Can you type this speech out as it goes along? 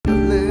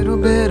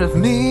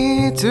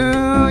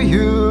to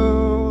you.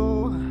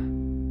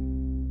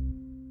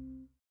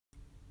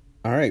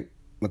 All right,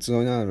 what's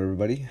going on,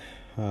 everybody?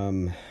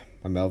 I'm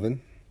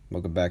Melvin.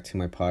 Welcome back to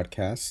my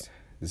podcast.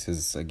 This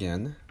is,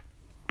 again,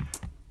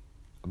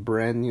 a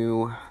brand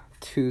new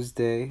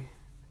Tuesday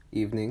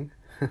evening.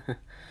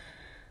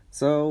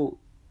 So,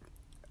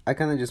 I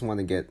kind of just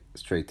want to get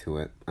straight to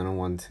it. I don't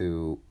want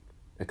to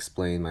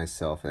explain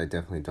myself, and I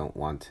definitely don't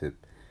want to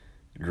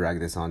drag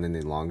this on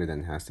any longer than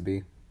it has to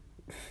be.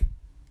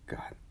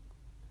 God,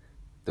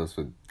 those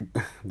would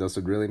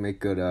really make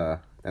good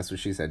that's what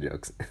she said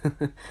jokes.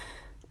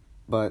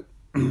 But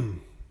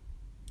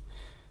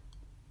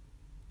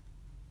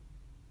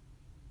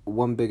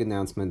one big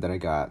announcement that I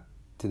got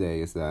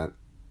today is that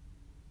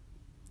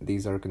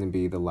these are going to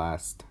be the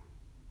last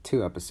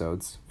 2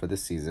 episodes for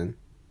this season.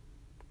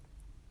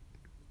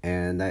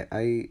 And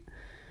I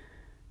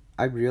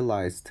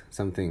realized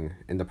something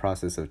in the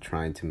process of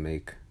trying to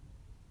make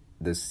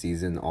this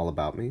season all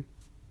about me.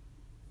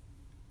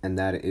 And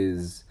that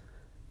is,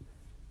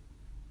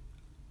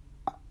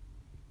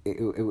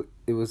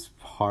 it was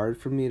hard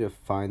for me to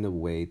find a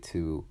way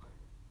to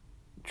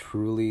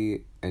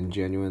truly and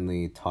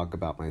genuinely talk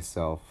about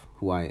myself,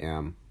 who I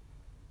am,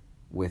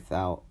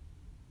 without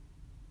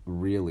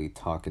really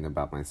talking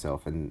about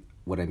myself. And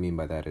what I mean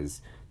by that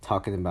is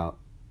talking about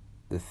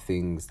the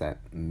things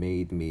that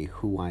made me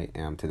who I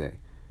am today.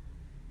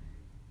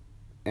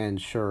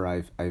 And sure,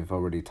 I've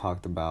already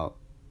talked about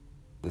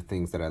the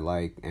things that I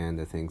like and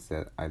the things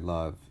that I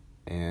love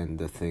and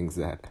the things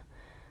that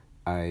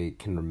I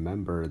can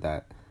remember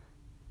that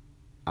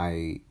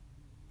I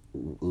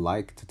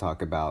like to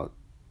talk about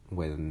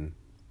when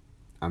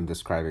I'm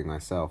describing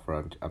myself,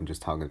 or I'm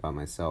just talking about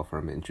myself, or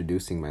I'm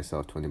introducing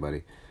myself to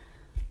anybody.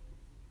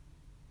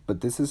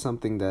 But this is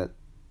something that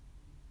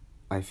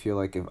I feel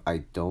like if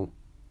I don't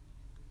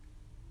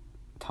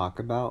talk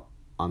about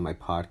on my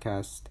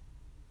podcast,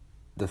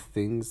 the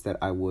things that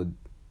I would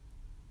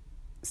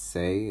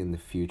say in the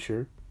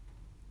future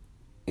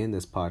in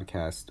this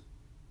podcast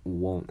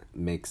won't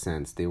make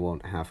sense. They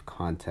won't have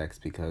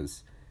context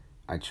because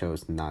I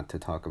chose not to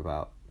talk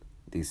about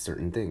these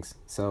certain things.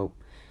 So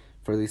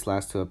for these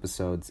last 2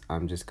 episodes,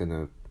 I'm just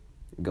gonna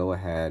go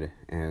ahead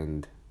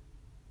and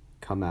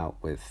come out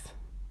with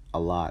a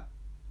lot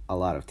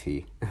of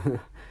tea.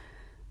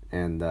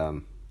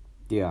 And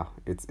yeah,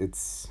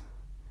 it's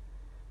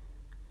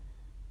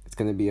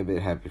gonna be a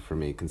bit heavy for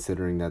me,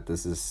 considering that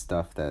this is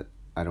stuff that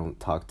I don't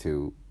talk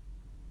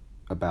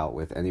about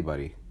with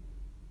anybody.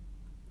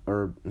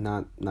 Or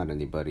not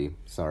anybody,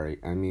 sorry.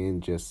 I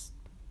mean just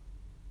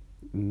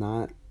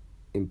not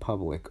in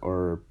public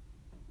or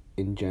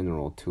in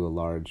general to a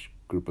large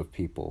group of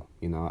people.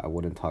 You know, I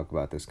wouldn't talk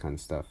about this kind of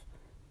stuff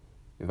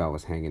if I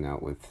was hanging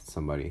out with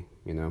somebody,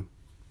 you know?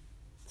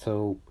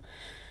 So,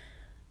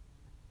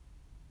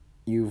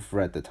 you've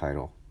read the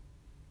title.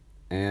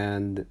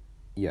 And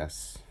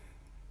yes,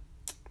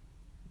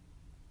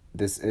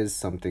 this is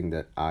something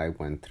that I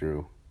went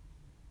through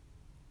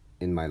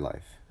in my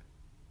life.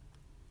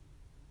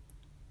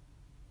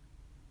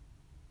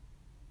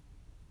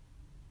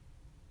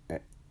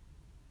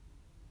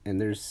 And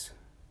there's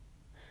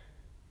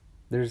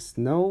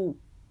no,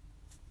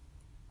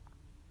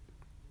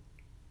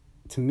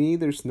 to me,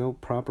 there's no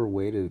proper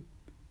way to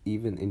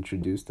even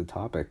introduce the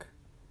topic,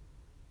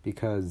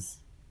 because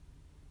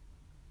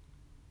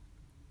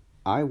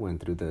I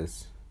went through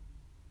this,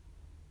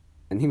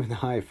 and even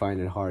I find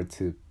it hard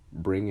to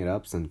bring it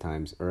up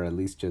sometimes, or at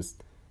least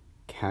just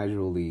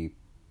casually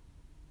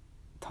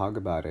talk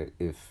about it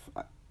if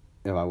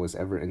I was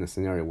ever in a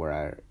scenario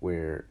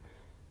where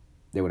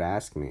they would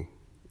ask me.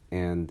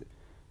 And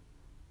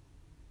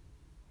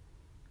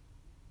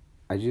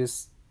I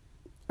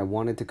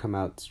wanted to come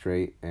out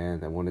straight,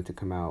 and I wanted to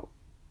come out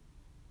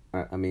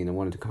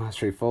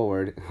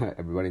straightforward.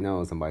 Everybody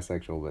knows I'm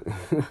bisexual,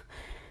 but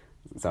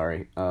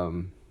sorry.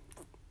 I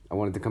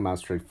wanted to come out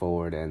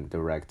straightforward and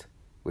direct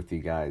with you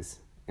guys,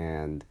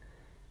 and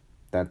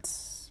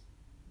that's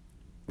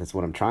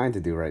what I'm trying to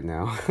do right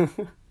now.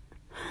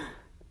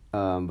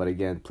 But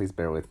again, please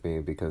bear with me,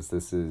 because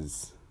this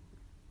is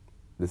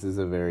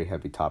a very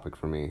heavy topic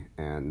for me,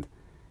 and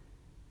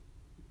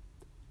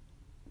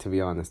to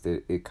be honest,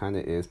 it kind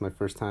of is my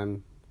first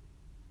time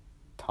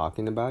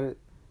talking about it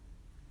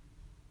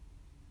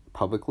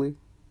publicly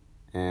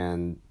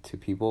and to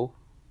people,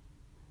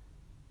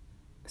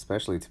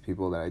 especially to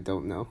people that I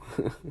don't know,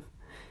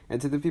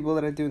 and to the people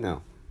that I do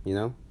know, you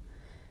know?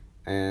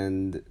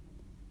 And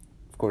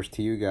of course,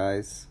 to you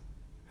guys,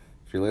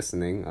 if you're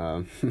listening,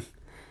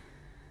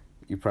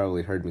 you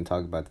probably heard me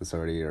talk about this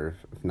already, or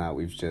if not,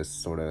 we've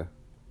just sort of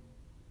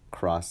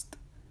crossed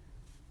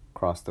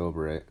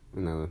over it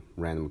in a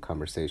random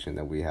conversation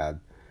that we had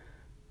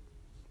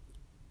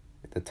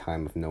at the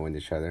time of knowing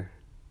each other.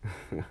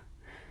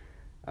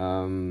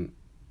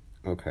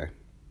 Okay.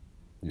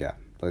 Yeah,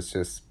 let's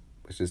just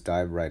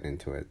dive right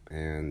into it.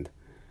 And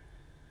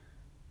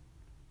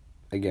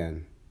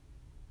again,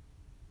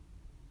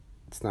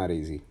 it's not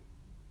easy.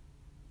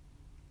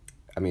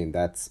 I mean,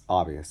 that's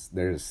obvious.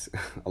 There's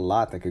a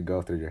lot that could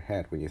go through your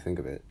head when you think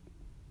of it.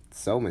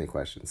 so many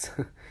questions.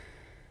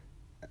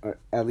 Or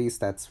at least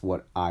that's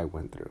what I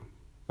went through.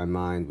 My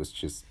mind was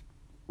just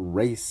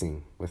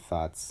racing with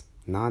thoughts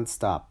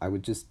nonstop. I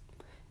would just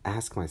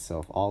ask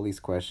myself all these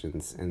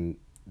questions, and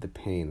the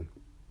pain.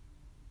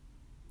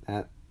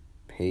 That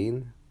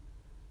pain,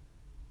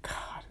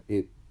 God,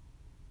 it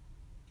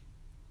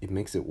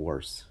makes it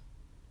worse.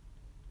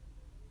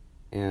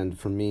 And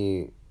for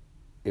me,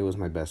 it was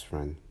my best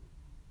friend.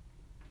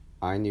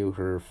 I knew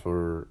her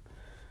for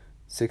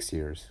 6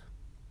 years.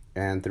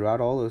 And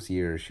throughout all those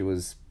years, she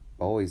was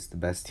always the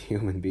best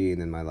human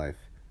being in my life.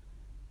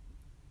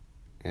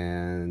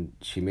 And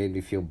she made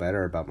me feel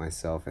better about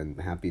myself and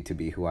happy to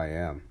be who I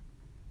am.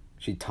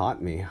 She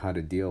taught me how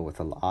to deal with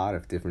a lot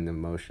of different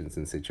emotions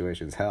and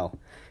situations. Hell,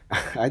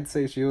 I'd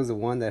say she was the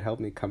one that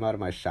helped me come out of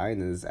my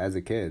shyness as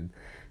a kid.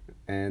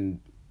 And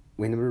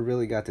we never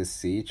really got to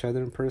see each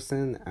other in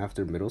person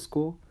after middle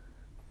school.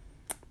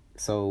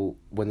 So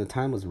when the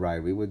time was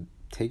right, we would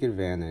take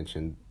advantage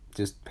and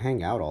just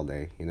hang out all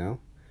day,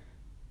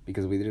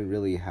 because we didn't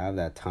really have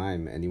that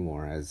time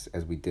anymore as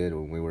we did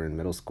when we were in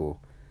middle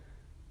school.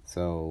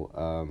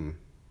 So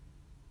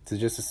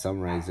just to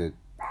summarize it,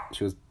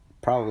 she was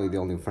probably the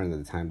only friend at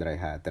the time that I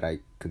had that I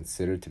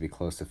considered to be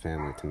close to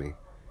family to me.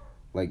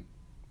 Like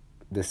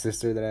the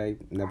sister that I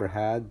never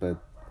had,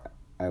 but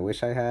I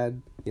wish I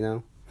had,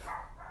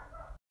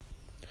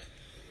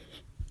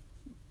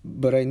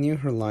 But I knew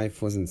her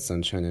life wasn't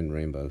sunshine and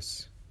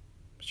rainbows.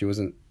 She was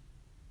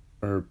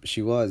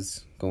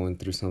going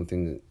through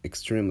something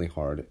extremely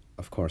hard.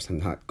 Of course, I'm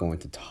not going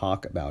to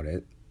talk about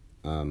it.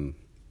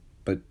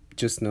 But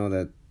just know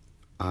that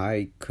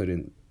I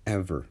couldn't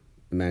ever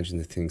imagine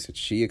the things that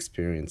she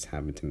experienced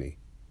happen to me.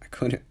 I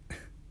couldn't.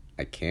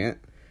 I can't.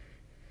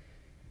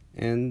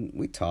 And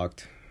we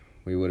talked.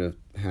 We would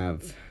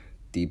have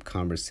deep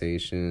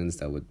conversations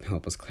that would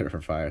help us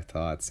clarify our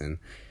thoughts, and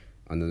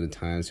on other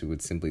times we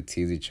would simply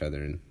tease each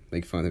other and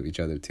make fun of each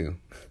other too.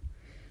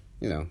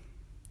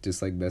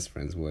 Just like best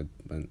friends would.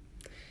 But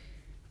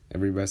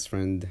every best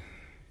friend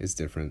is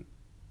different.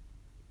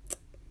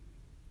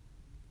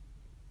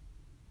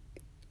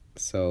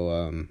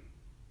 So,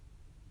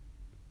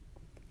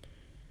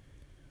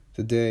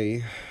 the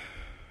day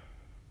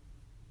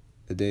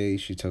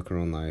she took her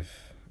own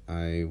life,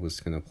 I was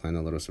going to plan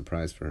a little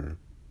surprise for her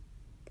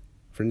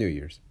for New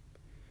Year's.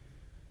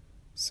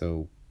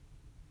 So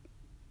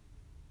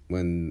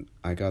when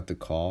I got the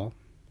call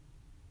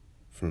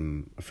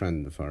from a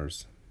friend of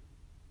ours,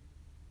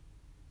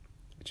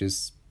 it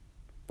just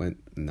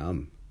went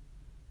numb.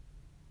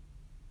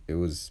 It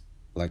was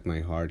like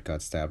my heart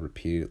got stabbed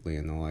repeatedly,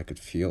 and all I could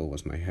feel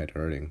was my head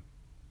hurting.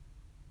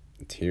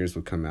 The tears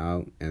would come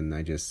out, and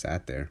I just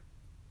sat there.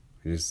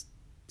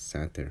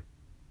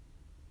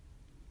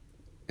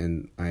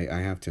 And I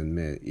have to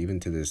admit, even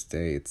to this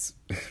day, it's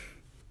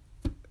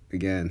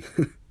again,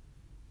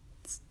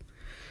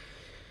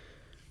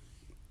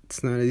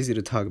 it's not easy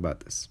to talk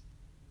about this.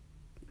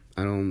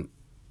 I don't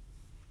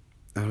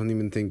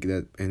even think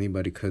that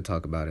anybody could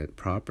talk about it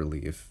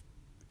properly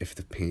if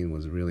the pain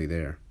was really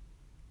there.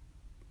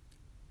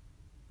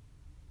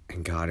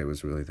 And God, it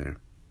was really there.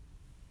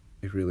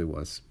 It really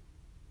was.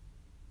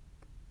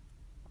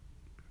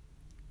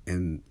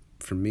 And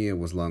for me, it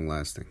was long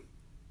lasting.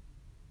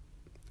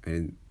 I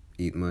didn't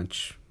eat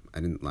much.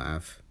 I didn't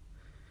laugh.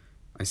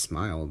 I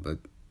smiled, but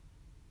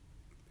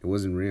it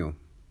wasn't real.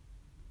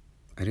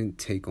 I didn't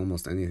take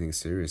almost anything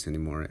serious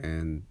anymore,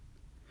 and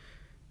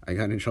I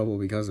got in trouble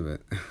because of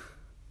it.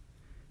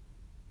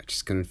 I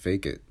just couldn't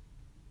fake it.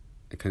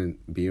 I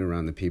couldn't be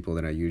around the people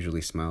that I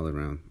usually smiled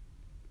around.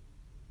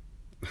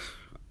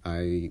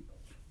 I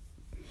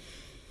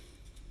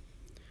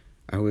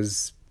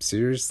was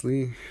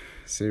seriously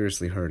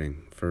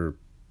hurting for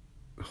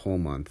a whole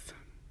month.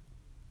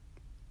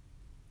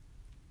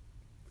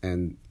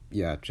 And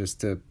yeah,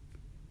 just to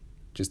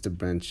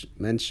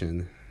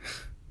mention,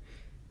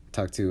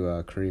 talk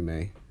to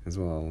Karime as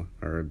well,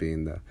 her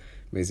being the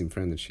amazing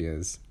friend that she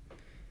is.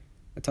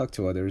 I talked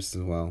to others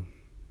as well,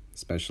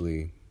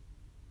 especially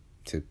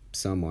to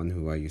someone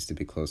who I used to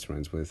be close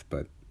friends with,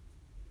 but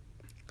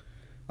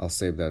I'll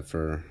save that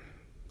for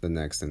the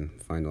next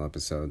and final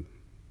episode,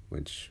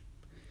 which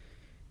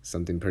is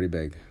something pretty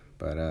big.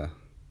 But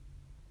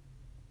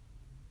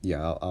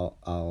yeah,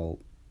 I'll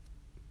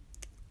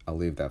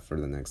leave that for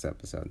the next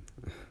episode.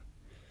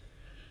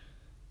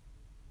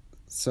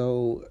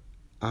 So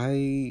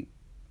I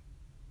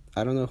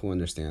don't know who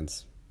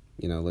understands,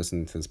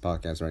 listening to this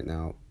podcast right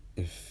now.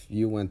 If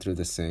you went through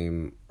the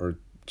same, or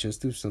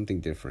just do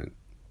something different,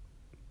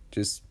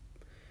 just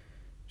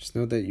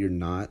know that you're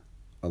not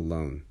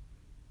alone.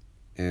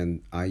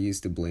 And I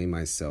used to blame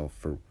myself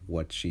for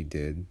what she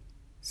did.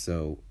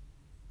 So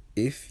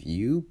if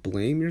you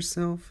blame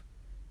yourself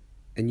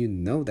and you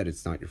know that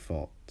it's not your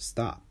fault,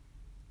 stop.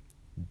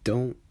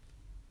 Don't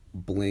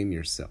blame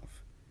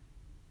yourself.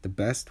 The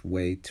best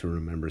way to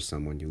remember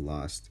someone you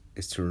lost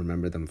is to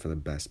remember them for the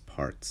best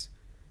parts,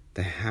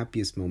 the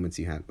happiest moments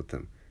you had with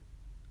them.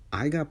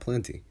 I got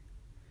plenty.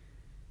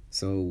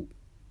 So,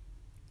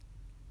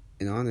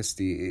 in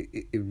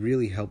honesty, it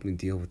really helped me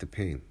deal with the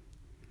pain.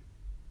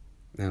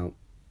 Now,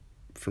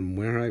 from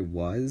where I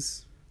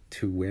was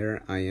to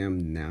where I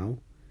am now,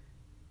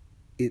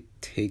 it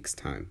takes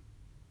time.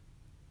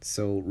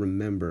 So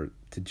remember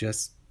to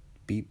just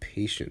be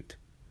patient.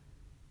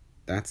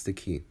 That's the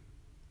key.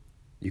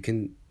 You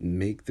can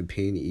make the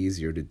pain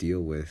easier to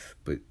deal with,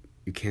 but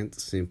you can't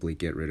simply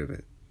get rid of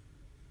it.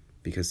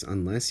 Because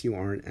unless you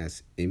aren't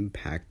as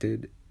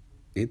impacted,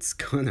 it's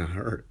gonna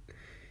hurt.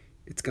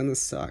 It's gonna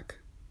suck.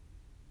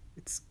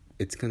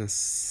 It's gonna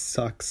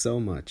suck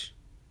so much.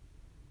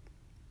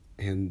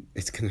 And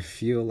it's gonna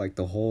feel like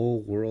the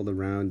whole world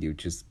around you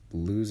just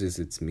loses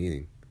its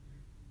meaning.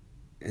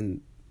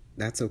 And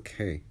that's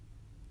okay.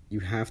 You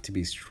have to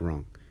be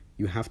strong.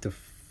 You have to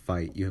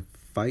fight. You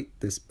fight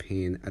this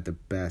pain at the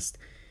best.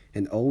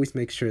 And always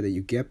make sure that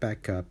you get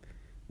back up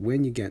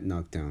when you get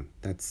knocked down.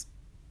 That's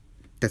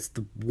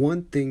the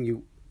one thing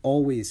you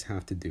always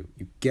have to do.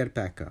 You get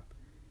back up.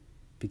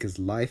 Because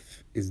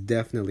life is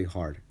definitely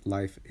hard.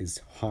 Life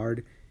is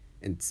hard,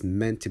 and it's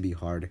meant to be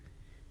hard.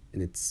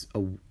 And it's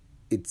a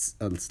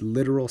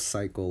literal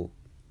cycle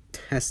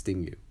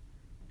testing you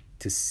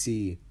to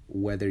see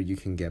whether you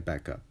can get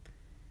back up.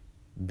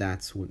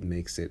 That's what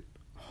makes it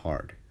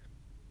hard.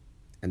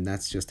 And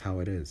that's just how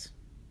it is.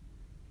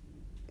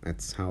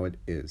 That's how it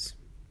is.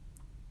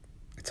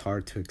 It's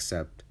hard to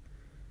accept.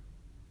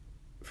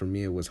 For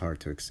me, it was hard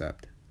to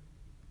accept.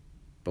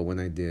 But when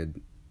I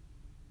did,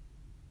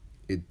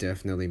 it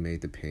definitely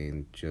made the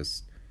pain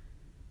just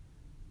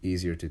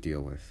easier to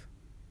deal with.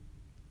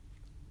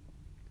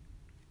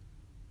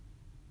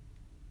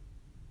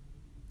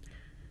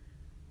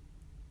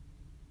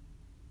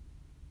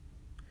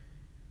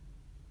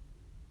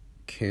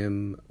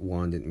 Kim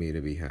wanted me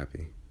to be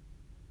happy.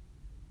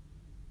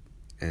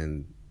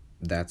 And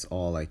that's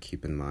all I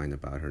keep in mind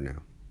about her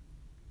now.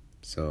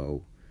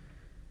 So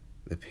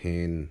the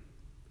pain,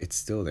 it's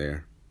still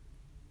there.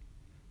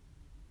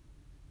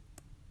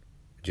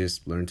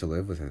 Just learn to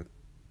live with it.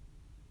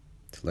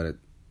 To let it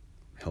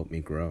help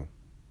me grow.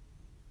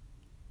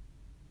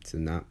 To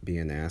not be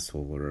an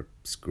asshole or a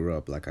screw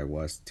up like I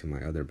was to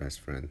my other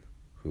best friend,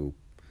 who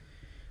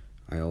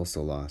I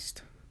also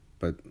lost.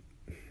 But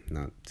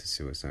not to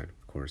suicide,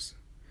 of course.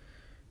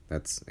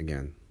 That's,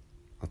 again,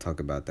 I'll talk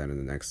about that in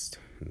the next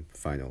and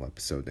final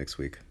episode next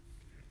week.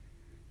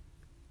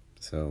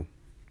 So,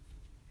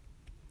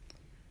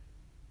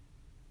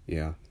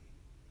 yeah.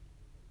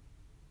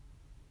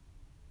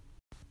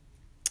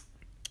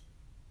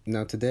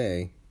 Now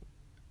today,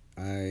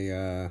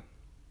 I'm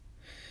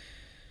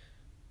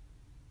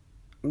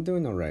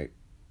doing all right.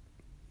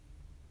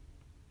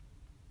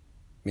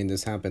 I mean,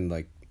 this happened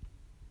like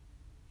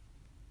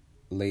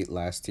late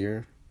last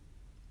year,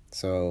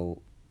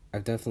 so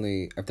I've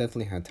definitely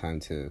had time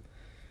to,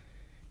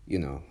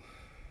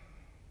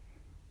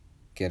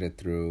 get it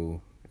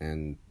through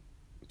and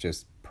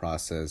just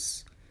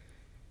process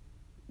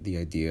the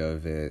idea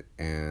of it,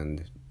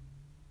 and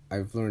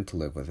I've learned to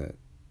live with it.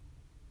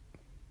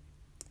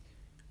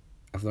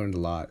 I've learned a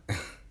lot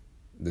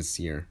this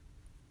year,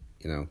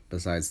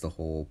 besides the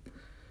whole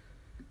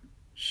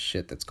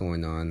shit that's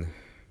going on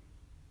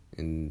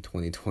in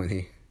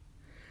 2020.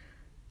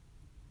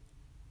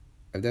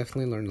 I've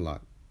definitely learned a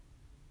lot.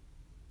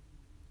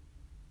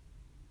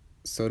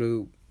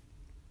 So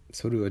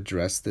to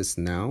address this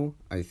now,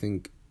 I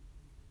think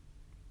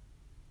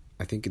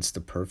it's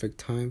the perfect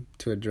time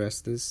to address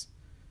this.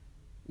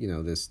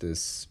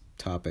 This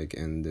topic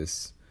and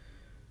this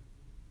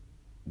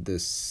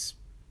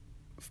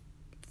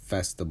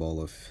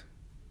festival of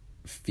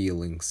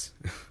feelings.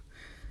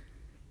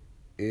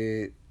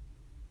 It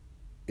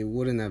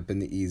wouldn't have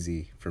been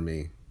easy for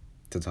me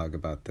to talk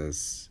about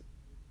this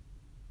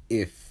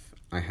if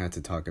I had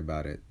to talk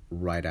about it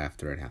right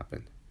after it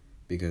happened.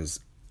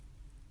 Because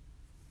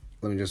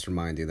let me just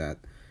remind you that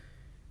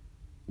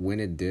when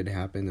it did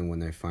happen and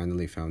when I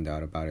finally found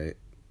out about it,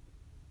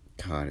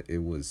 God, it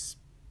was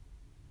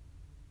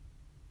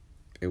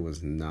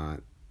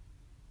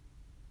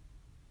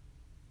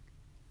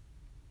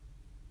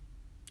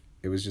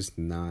just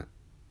not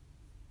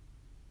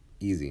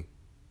easy.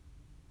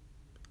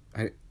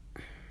 I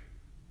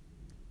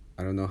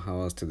don't know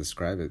how else to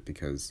describe it,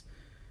 because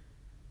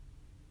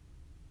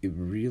it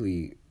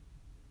really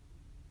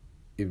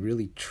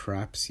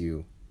traps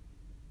you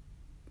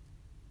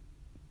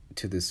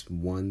to this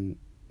one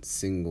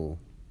single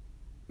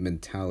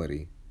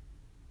mentality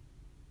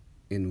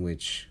in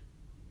which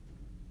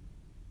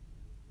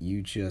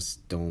you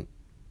just don't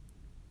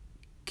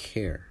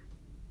care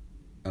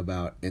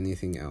about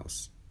anything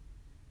else.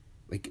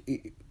 Like,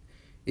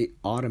 it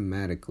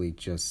automatically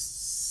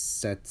just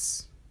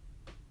sets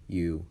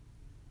you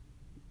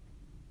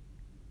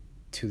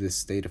to this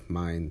state of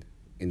mind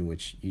in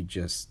which you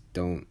just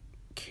don't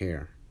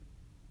care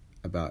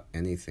about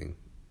anything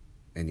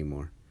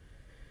anymore.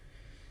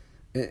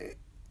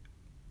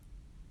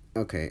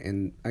 Okay,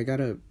 and I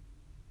gotta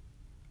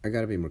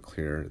be more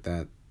clear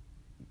that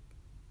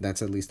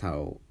that's at least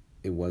how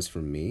it was for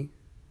me.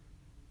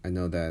 I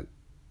know that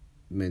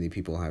many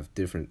people have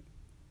different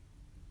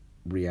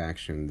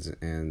reactions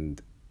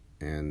and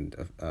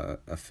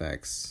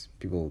effects.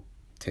 People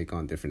take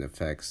on different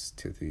effects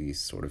to these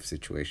sort of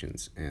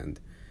situations. And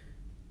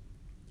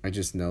I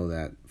just know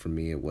that for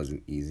me, it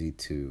wasn't easy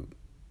to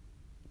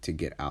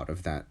get out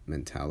of that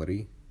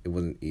mentality. It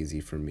wasn't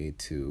easy for me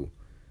to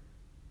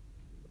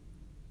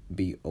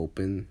be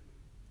open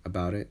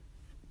about it,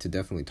 to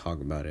definitely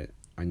talk about it.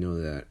 I know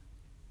that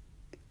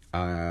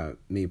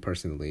me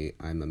personally,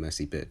 I'm a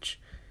messy bitch.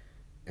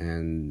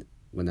 And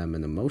when I'm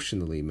an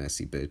emotionally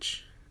messy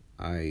bitch,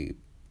 I'm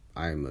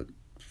a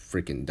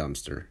freaking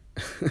dumpster.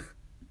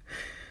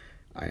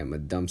 I am a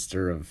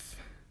dumpster of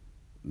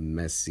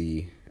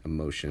messy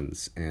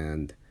emotions,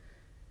 and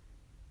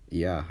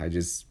yeah,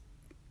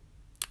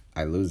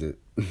 I lose it.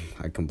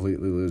 I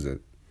completely lose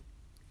it.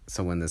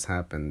 So when this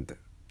happened,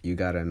 you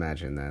gotta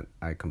imagine that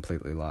I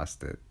completely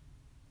lost it.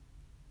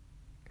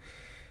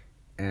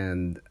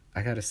 And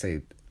I gotta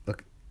say,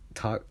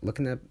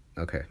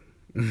 okay.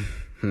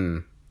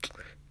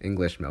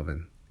 English,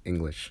 Melvin.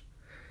 English.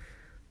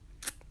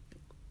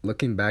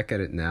 Looking back at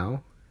it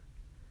now,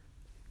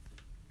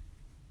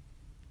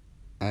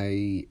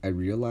 I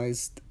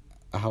realized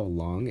how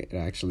long it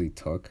actually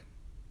took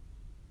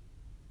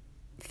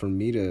for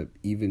me to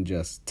even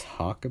just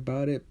talk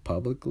about it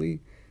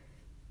publicly.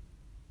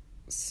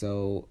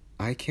 So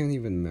I can't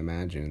even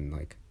imagine,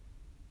 like,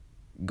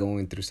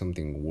 going through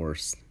something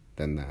worse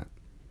than that.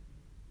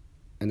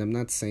 And I'm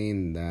not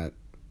saying that,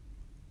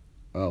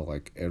 oh,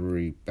 like,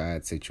 every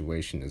bad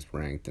situation is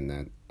ranked and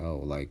that, oh,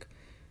 like,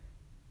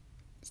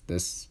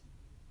 this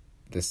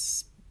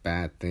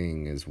bad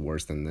thing is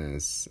worse than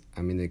this.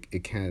 I mean,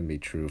 it can be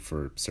true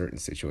for certain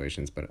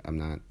situations, but I'm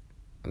not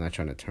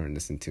trying to turn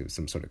this into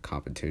some sort of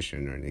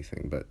competition or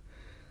anything, but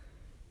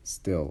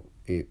still,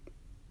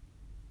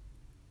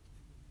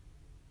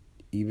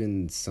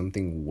 even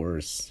something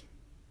worse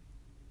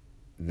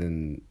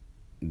than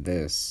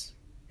this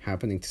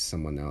happening to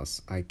someone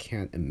else, I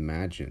can't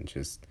imagine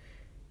just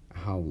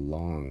how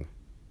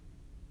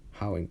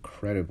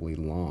incredibly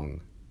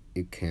long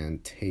it can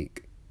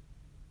take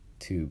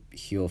to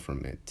heal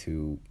from it,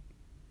 to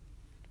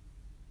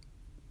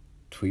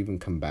even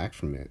come back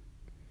from it.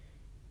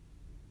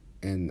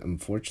 And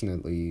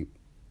unfortunately,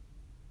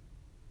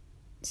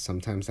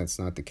 sometimes that's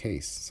not the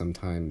case.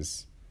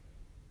 Sometimes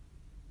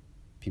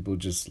people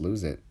just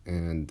lose it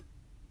and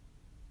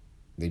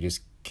they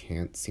just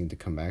can't seem to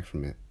come back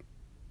from it.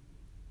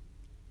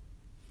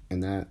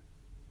 And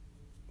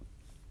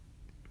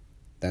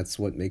that's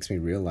what makes me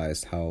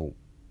realize how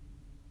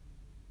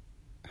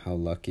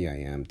lucky I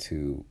am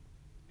to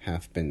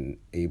have been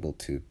able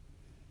to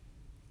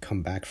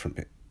come back from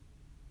it.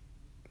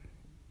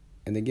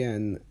 And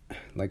again,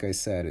 like I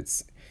said,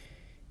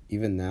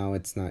 even now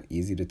it's not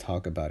easy to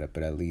talk about it,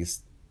 but at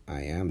least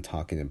I am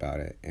talking about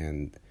it,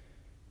 and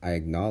I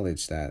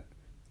acknowledge that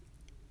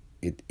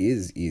it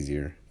is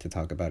easier to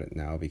talk about it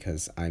now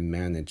because I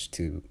managed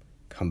to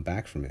come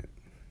back from it,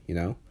 you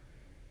know?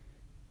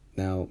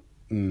 Now,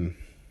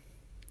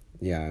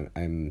 yeah,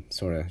 I'm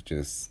sort of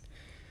just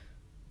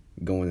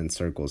going in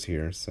circles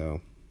here,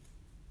 so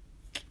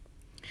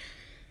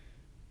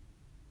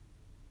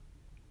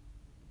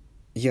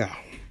yeah.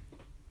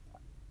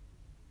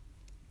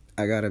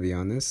 I gotta be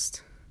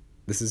honest,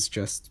 this is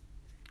just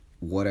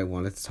what I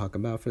wanted to talk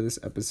about for this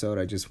episode.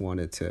 I just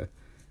wanted to,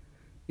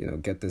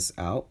 get this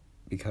out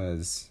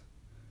because,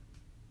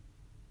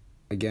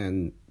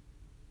 again,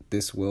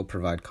 this will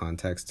provide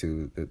context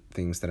to the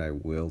things that I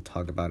will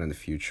talk about in the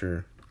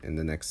future, in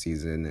the next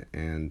season,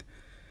 and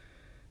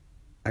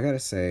I gotta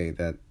say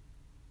that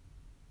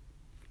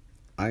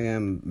I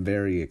am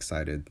very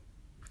excited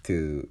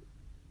to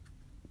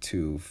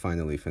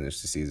finally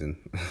finish the season.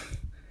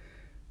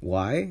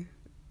 Why?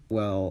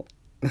 Well,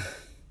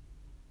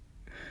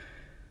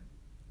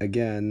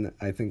 again,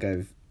 I think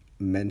I've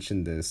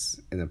mentioned this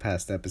in a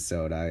past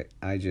episode. I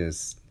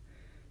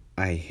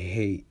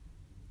hate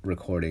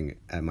recording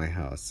at my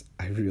house.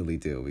 I really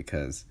do,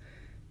 because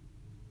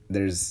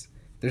there's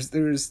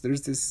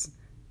this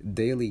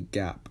daily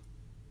gap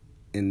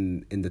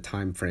in the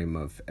time frame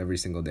of every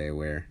single day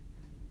where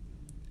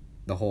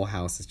the whole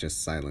house is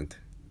just silent.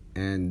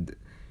 And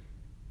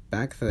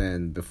back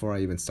then, before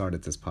I even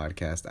started this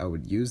podcast, I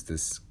would use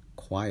this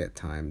quiet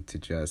time to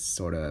just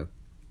sort of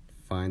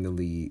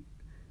finally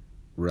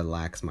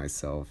relax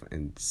myself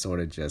and sort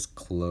of just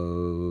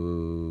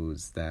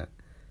close that,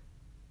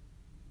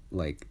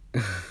 like,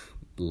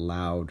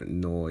 loud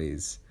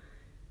noise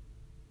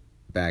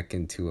back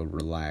into a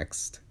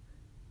relaxed,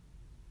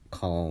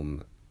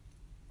 calm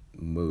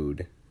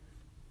mood.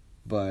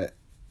 But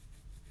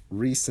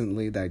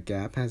recently that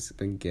gap has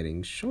been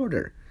getting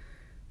shorter,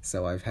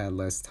 so I've had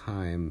less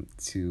time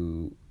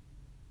to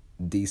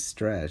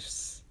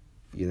de-stress,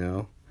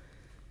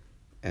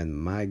 and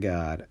my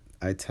God,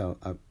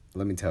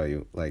 let me tell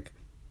you, like,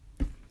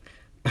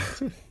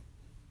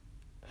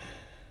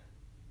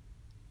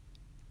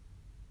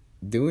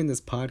 doing this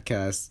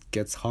podcast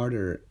gets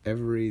harder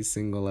every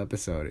single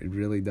episode. It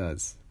really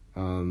does.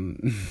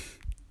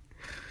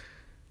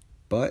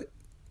 But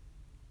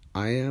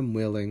I am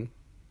willing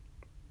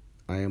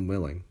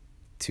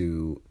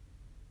to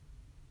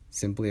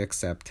simply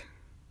accept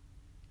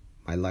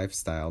my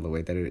lifestyle the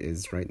way that it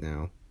is right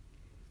now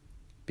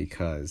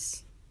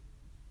because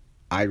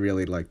I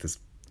really like this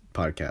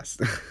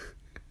podcast.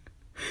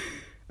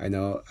 I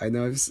know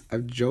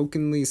I've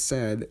jokingly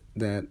said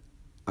that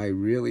I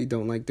really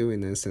don't like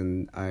doing this,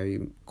 and I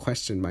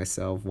questioned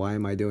myself, why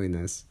am I doing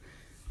this?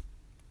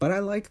 But I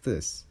like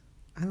this.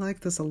 I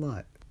like this a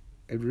lot.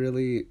 It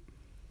really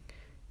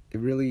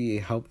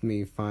helped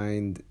me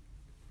find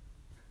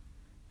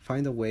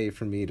a way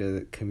for me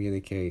to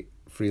communicate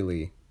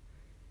freely,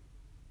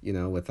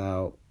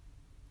 without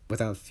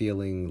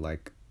feeling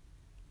like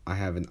I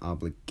have an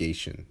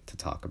obligation to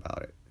talk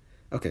about it.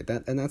 Okay,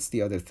 that's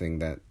the other thing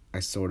that I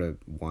sort of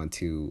want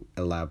to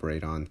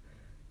elaborate on,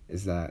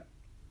 is that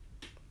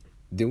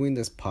doing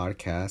this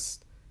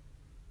podcast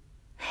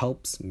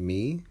helps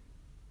me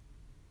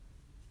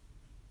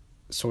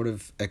sort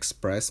of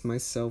express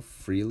myself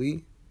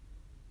freely,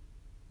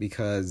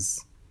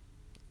 because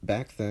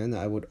back then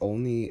I would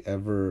only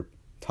ever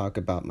talk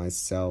about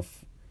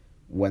myself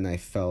when I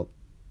felt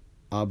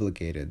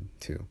obligated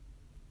to,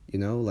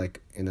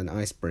 like in an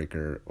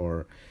icebreaker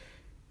or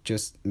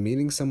just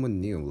meeting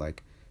someone new.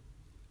 Like,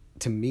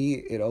 to me,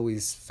 it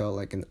always felt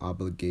like an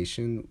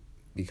obligation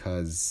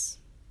because,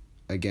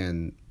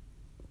 again,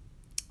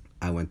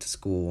 I went to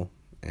school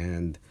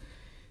and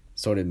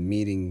sort of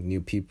meeting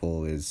new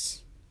people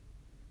is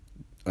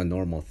a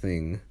normal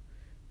thing.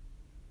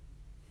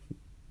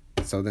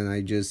 So then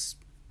I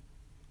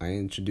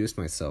introduced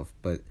myself.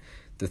 But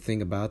the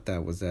thing about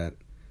that was that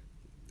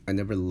I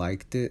never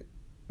liked it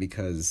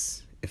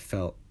because it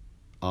felt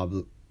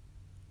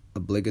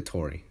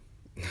obligatory.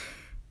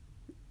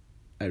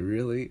 I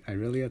really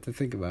have to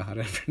think about how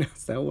to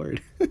pronounce that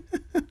word.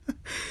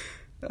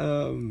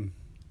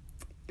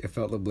 It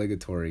felt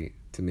obligatory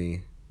to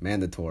me.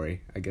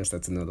 Mandatory. I guess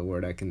that's another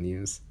word I can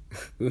use.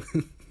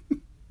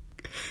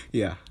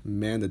 Yeah,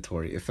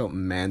 mandatory. It felt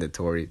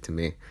mandatory to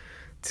me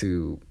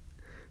to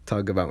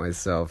talk about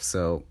myself.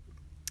 So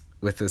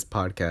with this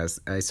podcast,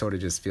 I sort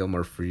of just feel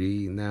more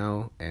free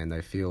now, and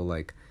I feel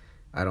like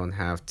I don't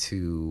have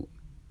to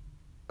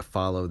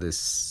follow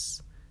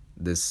this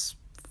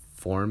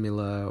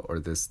formula or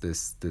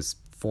this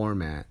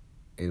format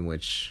in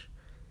which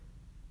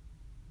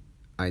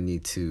I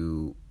need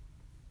to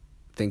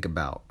think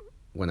about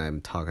when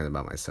I'm talking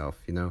about myself,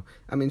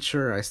 I mean,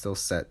 sure, I still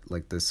set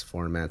like this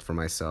format for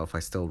myself. I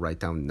still write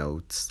down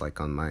notes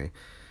like on my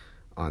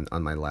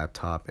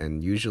laptop,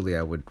 and usually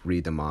I would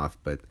read them off,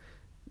 but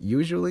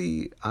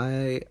usually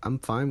I'm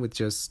fine with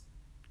just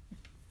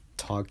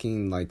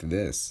talking like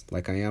this,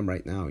 like I am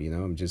right now,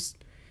 I'm just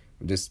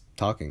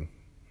talking.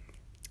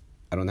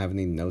 I don't have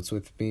any notes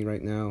with me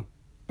right now.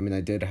 I mean,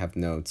 I did have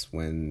notes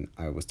when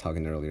I was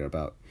talking earlier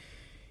about,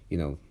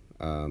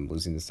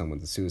 losing to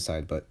someone to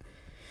suicide, but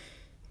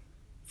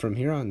from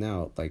here on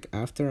out, like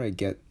after I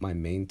get my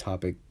main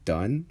topic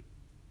done,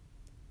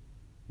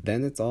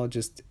 then it's all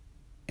just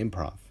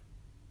improv,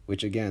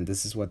 which again,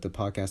 this is what the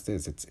podcast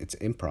is. It's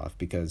improv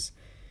because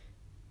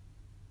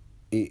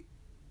it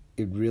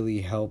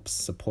really helps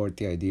support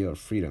the idea of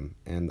freedom,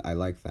 and I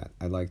like that.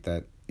 I like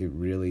that it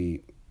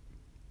really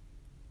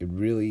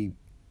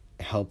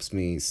helps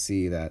me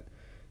see that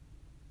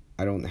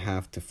I don't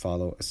have to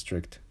follow a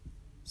strict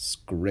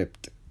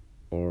script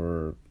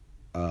or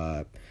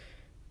a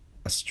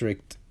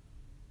strict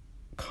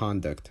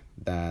conduct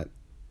that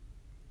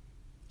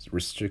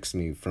restricts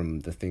me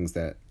from the things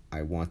that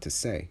I want to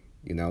say.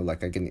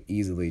 Like I can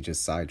easily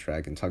just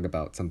sidetrack and talk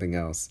about something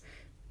else,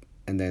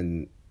 and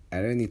then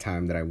at any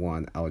time that I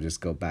want, I'll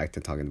just go back to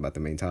talking about the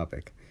main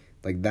topic.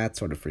 Like that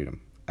sort of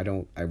freedom.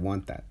 I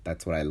want that.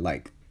 That's what I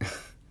like.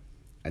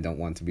 I don't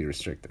want to be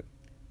restricted.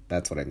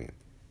 That's what I mean.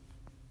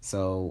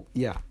 So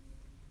yeah,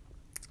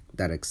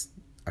 I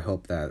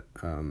hope that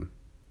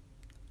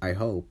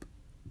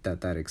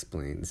that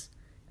explains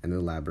and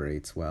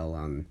elaborates well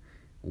on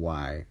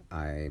why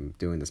I'm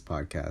doing this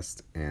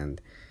podcast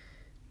and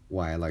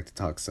why I like to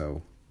talk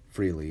so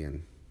freely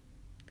and,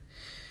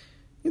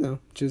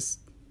 just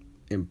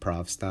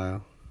improv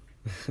style.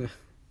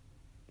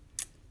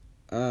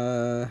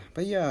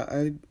 But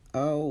yeah,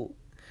 I'll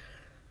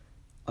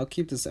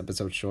keep this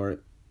episode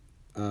short.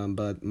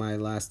 But my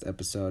last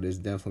episode is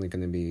definitely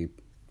going to be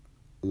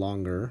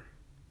longer,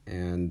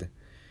 and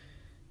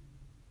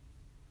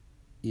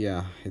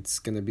yeah, it's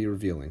going to be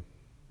revealing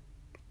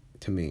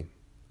to me.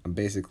 I'm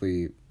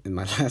basically, in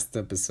my last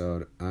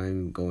episode,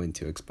 I'm going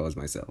to expose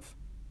myself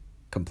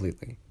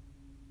completely.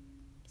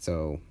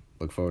 So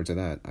look forward to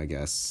that, I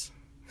guess.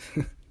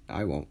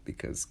 I won't,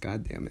 because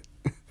god damn it.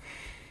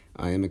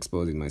 I am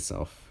exposing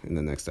myself in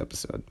the next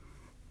episode.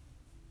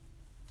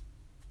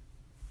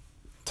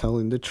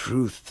 Telling the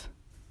truth.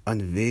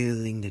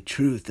 Unveiling the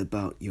truth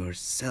about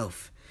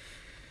yourself.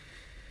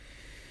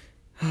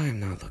 I'm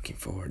not looking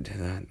forward to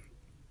that.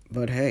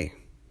 But hey,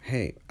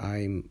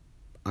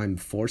 I'm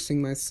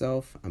forcing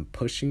myself, I'm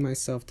pushing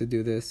myself to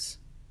do this.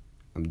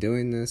 I'm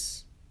doing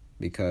this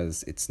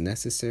because it's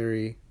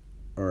necessary,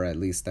 or at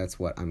least that's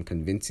what I'm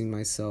convincing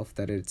myself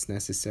that it's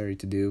necessary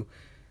to do.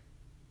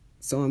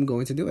 So I'm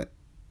going to do it.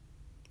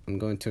 I'm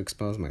going to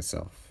expose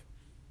myself.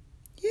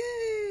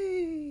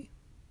 Yay!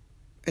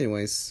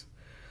 anyways,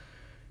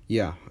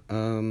 yeah.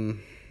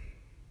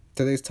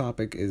 Today's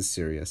topic is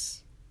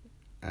serious.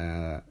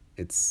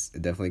 It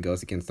definitely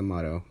goes against the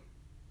motto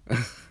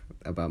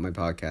about my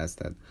podcast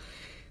that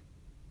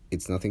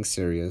it's nothing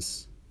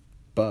serious,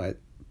 but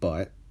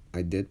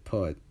I did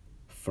put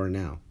for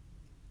now.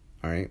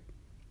 All right,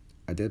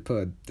 I did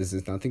put this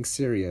is nothing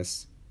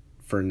serious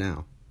for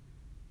now,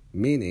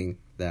 meaning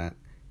that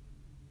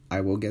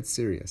I will get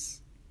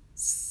serious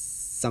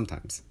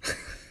sometimes.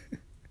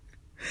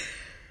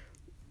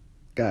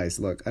 Guys,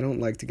 look, I don't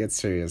like to get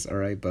serious, all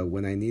right, but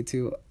when I need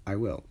to, I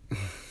will.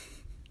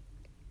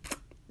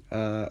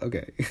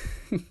 Okay.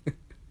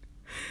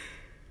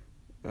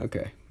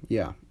 Okay,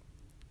 yeah.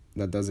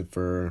 That does it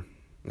for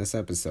this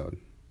episode.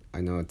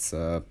 I know it's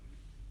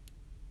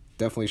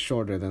definitely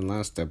shorter than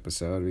last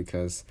episode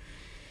because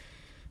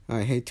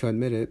I hate to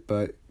admit it,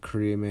 but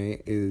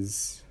Kurime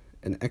is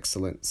an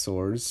excellent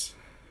source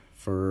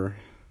for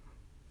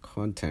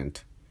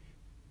content.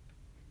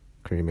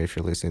 Kurime, if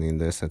you're listening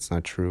to this, that's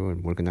not true,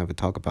 and we're gonna have a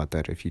talk about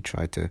that if you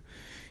try to,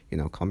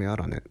 call me out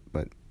on it.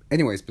 But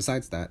anyways,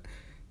 besides that,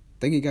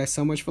 thank you guys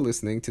so much for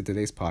listening to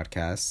today's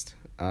podcast.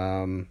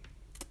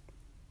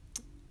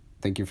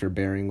 Thank you for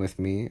bearing with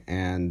me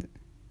and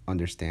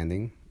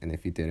understanding. And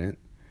if you didn't,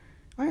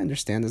 I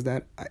understand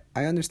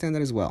I understand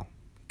that as well.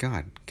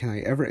 God, can I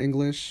ever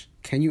English?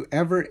 Can you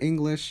ever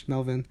English,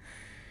 Melvin?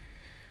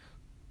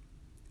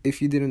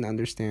 If you didn't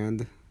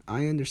understand,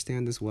 I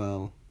understand as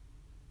well.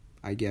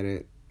 I get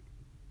it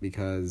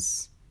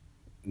because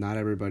not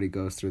everybody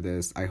goes through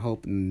this. I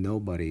hope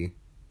nobody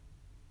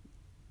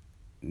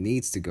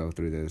needs to go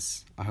through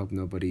this. I hope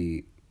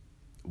nobody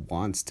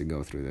wants to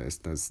go through this.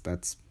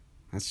 That's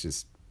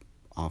just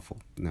awful.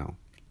 No,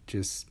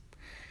 just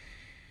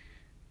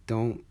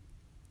don't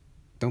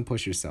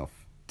push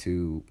yourself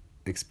to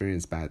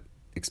experience bad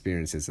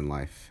experiences in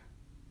life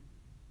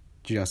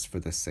just for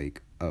the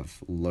sake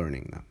of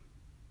learning them.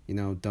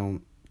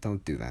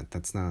 Don't do that.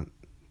 That's not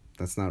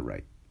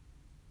right.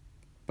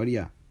 But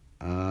yeah,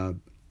 I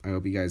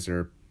hope you guys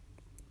are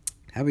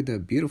having a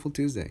beautiful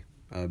Tuesday,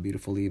 a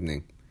beautiful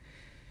evening.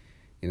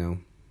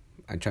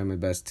 I try my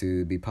best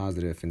to be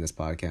positive in this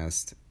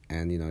podcast,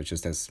 and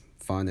just as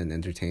fun and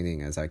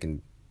entertaining as I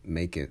can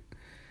make it.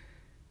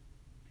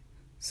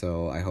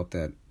 So I hope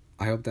that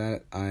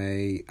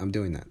I'm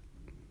doing that.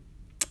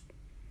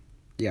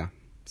 Yeah.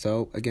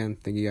 So again,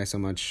 thank you guys so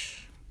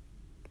much.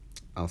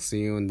 I'll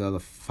see you in the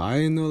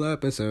final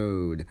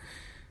episode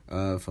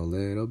of A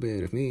Little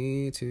Bit of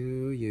Me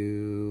to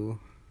You.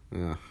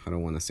 I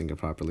don't want to sing it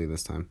properly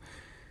this time.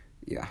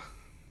 Yeah.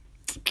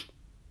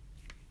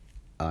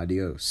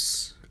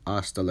 Adios.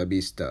 Hasta la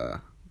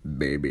vista,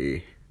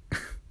 baby.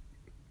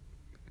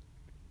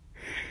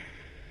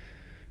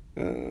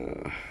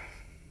 A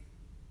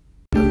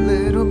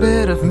little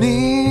bit of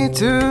me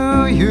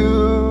to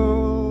you.